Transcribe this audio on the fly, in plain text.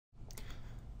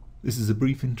This is a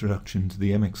brief introduction to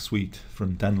the MX suite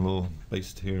from Danlaw,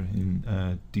 based here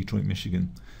in Detroit,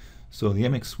 Michigan. So the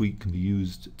MX suite can be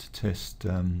used to test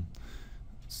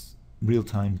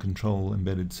real-time control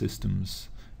embedded systems,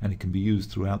 and it can be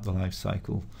used throughout the life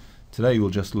cycle. Today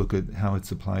we'll just look at how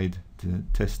it's applied to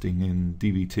testing in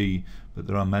DVT, but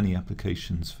there are many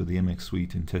applications for the MX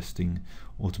suite in testing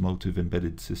automotive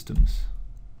embedded systems.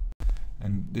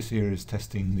 And this here is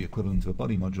testing the equivalent of a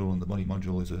body module, and the body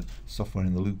module is a software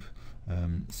in the loop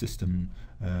system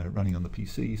running on the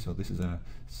PC. So this is our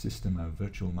system, our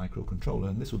virtual microcontroller,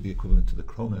 and this would be equivalent to the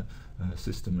Krona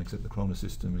system, except the Krona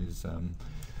system is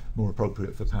more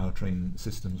appropriate for powertrain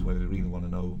systems where we really want to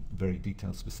know very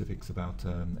detailed specifics about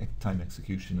time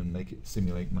execution and make it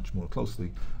simulate much more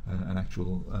closely an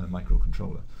actual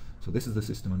microcontroller. So this is the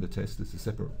system under test. It's a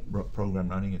separate program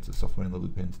running. It's a software in the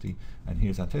loop entity, and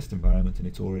here's our test environment, and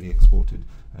it's already exported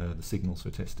the signals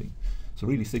for testing. So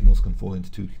really signals can fall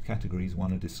into two categories.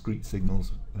 One are discrete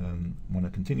signals, one are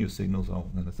continuous signals,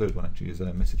 and the third one actually is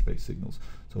message-based signals.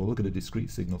 So we'll look at a discrete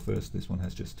signal first. This one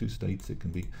has just two states. It can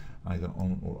be either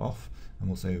on or off, and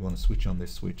we'll say we want to switch on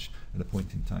this switch at a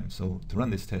point in time. So to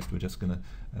run this test, we're just going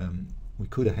to, we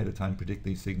could ahead of time predict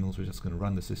these signals. We're just going to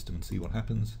run the system and see what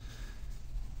happens.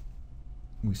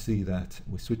 We see that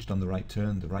we switched on the right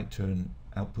turn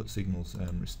output signals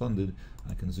responded.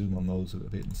 I can zoom on those a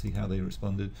bit and see how they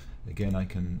responded. Again, I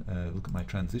can look at my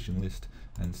transition list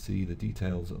and see the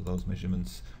details of those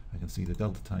measurements. I can see the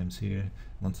delta times here.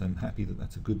 Once I'm happy that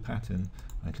that's a good pattern,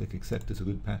 I click accept as a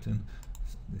good pattern.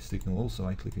 This signal also,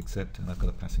 I click accept, and I've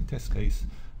got a passing test case.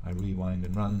 I rewind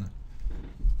and run.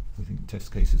 We think the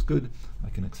test case is good. I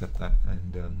can accept that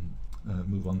and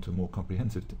move on to a more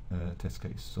comprehensive test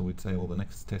case. So we'd say, well, the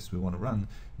next test we want to run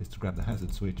is to grab the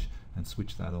hazard switch and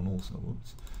switch that on also.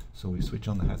 So we switch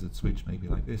on the hazard switch maybe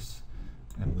like this,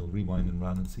 and we'll rewind and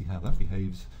run and see how that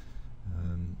behaves.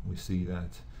 We see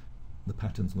that the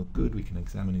patterns look good. We can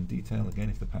examine in detail. Again,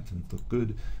 if the patterns look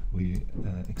good, we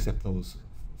accept those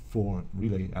 4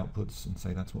 relay outputs and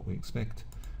say that's what we expect.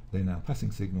 They're now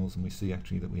passing signals, and we see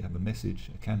actually that we have a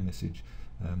message, a CAN message,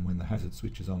 when the hazard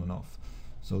switch is on and off.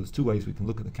 So there's 2 ways we can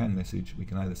look at the CAN message. We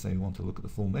can either say we want to look at the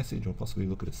full message, or possibly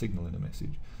look at a signal in a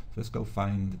message. So let's go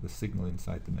find the signal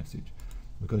inside the message.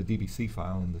 We've got a DVC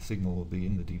file, and the signal will be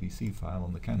in the DVC file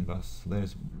on the CAN bus. So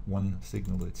there's one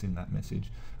signal that's in that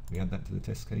message. We add that to the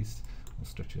test case. We'll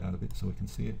stretch it out a bit so we can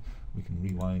see it. We can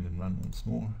rewind and run once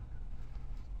more.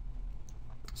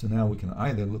 So now we can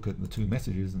either look at the 2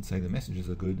 messages and say the messages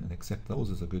are good and accept those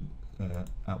as a good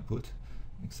output,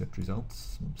 accept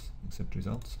results, accept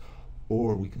results,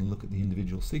 or we can look at the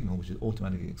individual signal, which is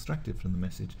automatically extracted from the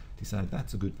message, decide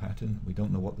that's a good pattern. We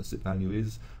don't know what the SIP value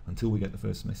is until we get the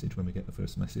first message. When we get the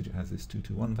first message, it has this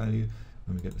 221 value.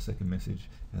 When we get the second message,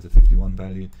 it has a 51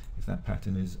 value. If that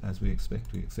pattern is as we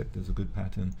expect, we accept as a good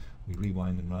pattern. We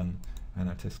rewind and run, and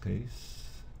our test case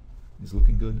is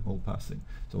looking good, all passing.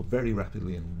 So very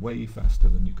rapidly and way faster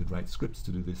than you could write scripts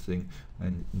to do this thing,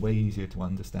 and way easier to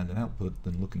understand an output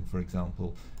than looking, for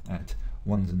example, at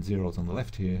 1s and 0s on the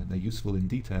left here. They're useful in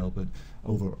detail, but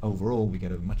overall we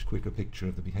get a much quicker picture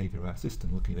of the behavior of our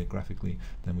system looking at it graphically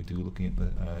than we do looking at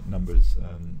the numbers,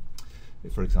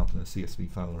 for example, in a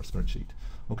CSV file or a spreadsheet.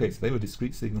 Okay, so they were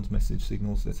discrete signals, message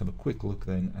signals. Let's have a quick look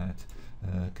then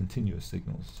at continuous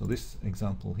signals. So this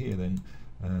example here then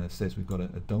says we've got a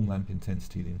dome lamp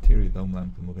intensity, the interior dome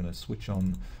lamp, and we're going to switch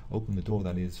on, open the door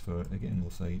that is for, again,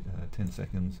 we'll say 10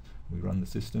 seconds. We run the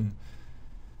system,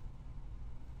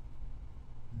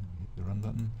 hit the run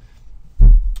button,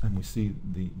 and we see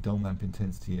the dome lamp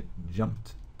intensity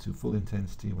jumped to full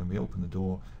intensity when we open the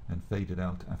door and faded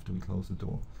out after we close the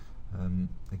door.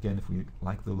 Again, if we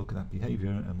like the look of that behavior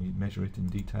and we measure it in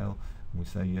detail and we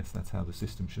say yes, that's how the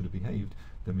system should have behaved,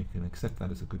 then we can accept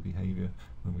that as a good behavior.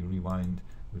 When we rewind,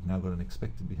 we've now got an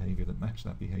expected behavior that matched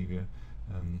that behavior.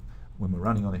 When we're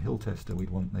running on a hill tester, we'd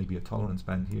want maybe a tolerance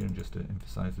band here, and just to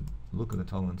emphasize the look of the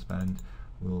tolerance band,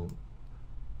 we'll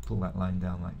pull that line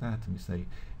down like that, and we say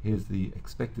here's the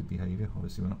expected behavior.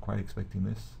 Obviously we're not quite expecting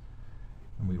this,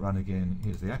 and we run again.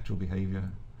 Here's the actual behavior.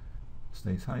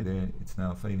 Stays high there. It's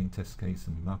now a failing test case,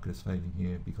 and we mark it as failing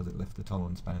here because it left the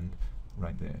tolerance band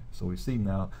right there. So we've seen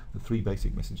now the 3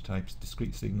 basic message types: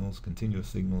 discrete signals, continuous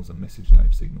signals, and message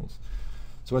type signals.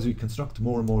 So as we construct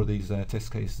more and more of these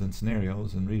test cases and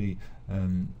scenarios, and really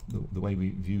the way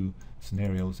we view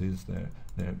scenarios is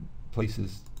they're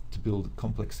places to build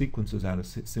complex sequences out of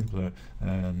simpler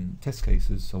test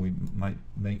cases. So we might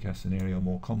make our scenario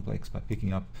more complex by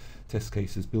picking up test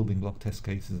cases, building block test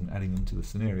cases, and adding them to the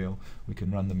scenario. We can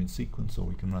run them in sequence, or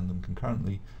we can run them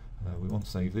concurrently. We won't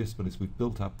save this, but as we've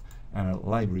built up our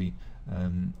library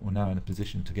we're now in a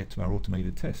position to get to our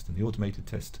automated test, and the automated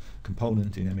test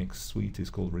component in MX Suite is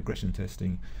called regression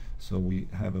testing. So we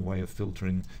have a way of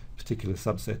filtering particular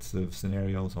subsets of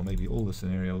scenarios, or maybe all the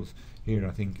scenarios. Here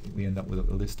I think we end up with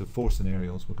a list of 4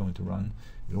 scenarios we're going to run.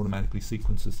 It automatically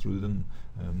sequences through them.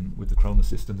 With the Krona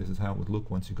system, this is how it would look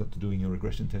once you got to doing your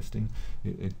regression testing.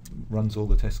 It runs all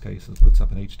the test cases, puts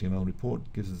up an HTML report,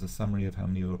 gives us a summary of how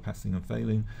many are passing and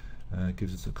failing,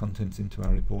 gives us the contents into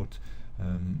our report,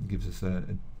 gives us a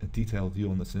detailed view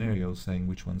on the scenarios, saying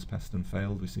which ones passed and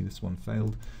failed. We see this one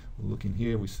failed. We'll look in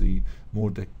here, we see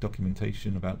more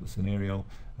documentation about the scenario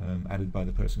added by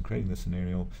the person creating the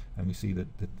scenario, and we see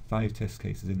that the 5 test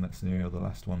cases in that scenario, the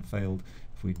last one failed.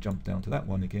 If we jump down to that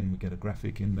one again, we get a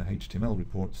graphic in the HTML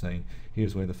report saying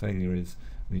here's where the failure is.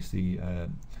 We see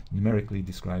numerically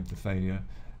describe the failure,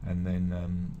 and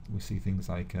then we see things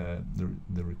like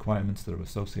the requirements that are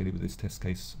associated with this test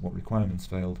case, what requirements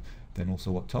failed, then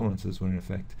also what tolerances were in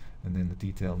effect, and then the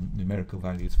detailed numerical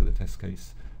values for the test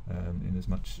case in as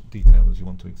much detail as you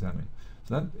want to examine.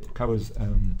 So that covers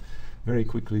very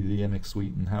quickly the MX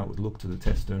Suite and how it would look to the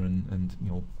tester, and you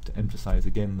know, to emphasize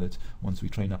again that once we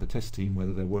train up a test team,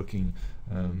 whether they're working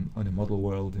on a model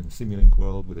world, in a Simulink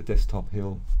world, with a desktop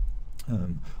hill,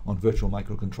 on virtual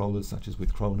microcontrollers such as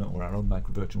with Krona or our own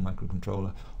virtual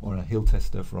microcontroller, or a hill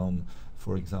tester from,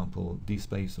 for example,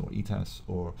 DSpace or ETAS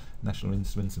or National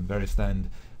Instruments and Veristand,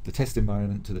 the test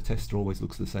environment to the tester always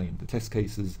looks the same. The test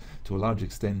cases, to a large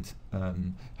extent,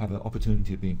 have an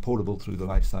opportunity of being portable through the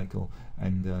life cycle,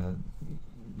 and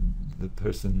the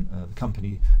person, the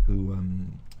company who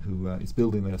is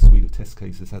building their suite of test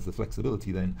cases has the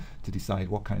flexibility then to decide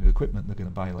what kind of equipment they're going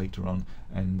to buy later on,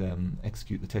 and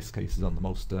execute the test cases on the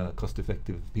most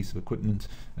cost-effective piece of equipment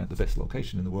at the best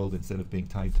location in the world, instead of being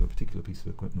tied to a particular piece of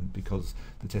equipment because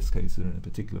the test cases are in a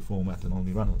particular format and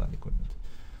only run on that equipment.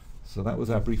 So that was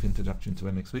our brief introduction to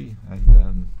MXV,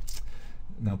 and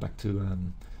now back to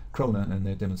Krona and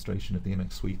their demonstration of the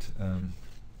MX Suite,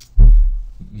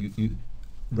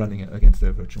 running it against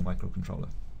their virtual microcontroller.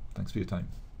 Thanks for your time.